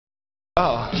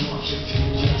Oh.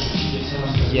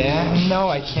 Yeah? No,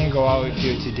 I can't go out with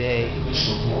you today.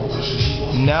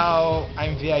 No,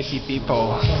 I'm VIP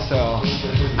people, so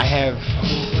I have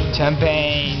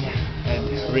champagne and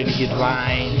really good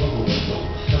wine.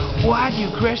 What? You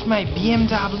crashed my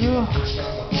BMW?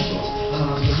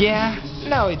 Yeah?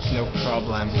 No, it's no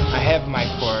problem. I have my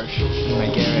Porsche in my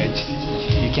garage.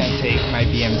 You can take my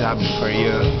BMW for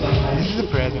you. This is a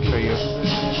present for you.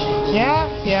 Yeah?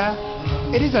 Yeah.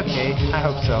 It is okay. I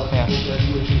hope so, yeah.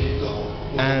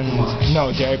 And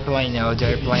no, the airplane,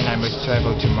 I must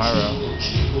travel tomorrow.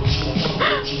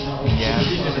 Yeah.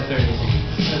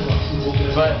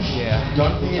 But yeah.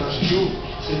 Don't think it's too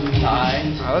high.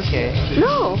 Okay.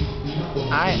 No.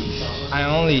 I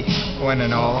only wanna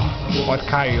know what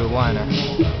car you wanna.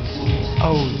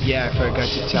 Oh yeah, I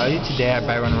forgot to tell you, today I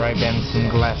buy one Ray-Ban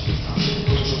sunglasses.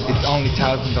 It's only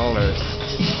 $1,000.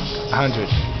 100,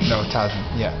 no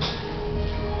 1,000, yeah.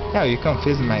 No, you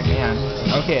confused my man.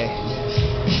 Okay.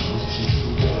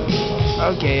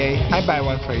 Okay, I buy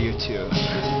one for you too.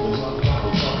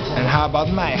 And how about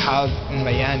my house in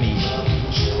Miami?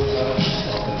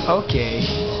 Okay,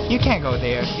 you can't go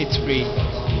there, it's free.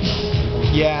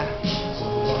 Yeah.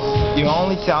 You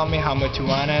only tell me how much you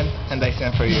wanted and I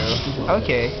send for you.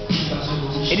 Okay.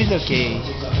 It is okay.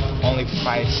 Only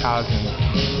 5,000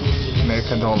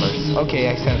 American dollars. Okay,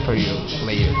 I send for you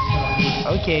later.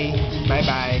 Okay, bye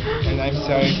bye. And I'm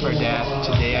sorry for that.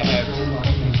 Today I have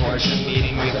an important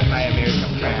meeting with my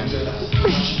American friend.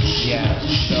 Yeah,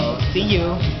 so see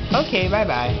you. Okay, bye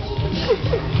bye.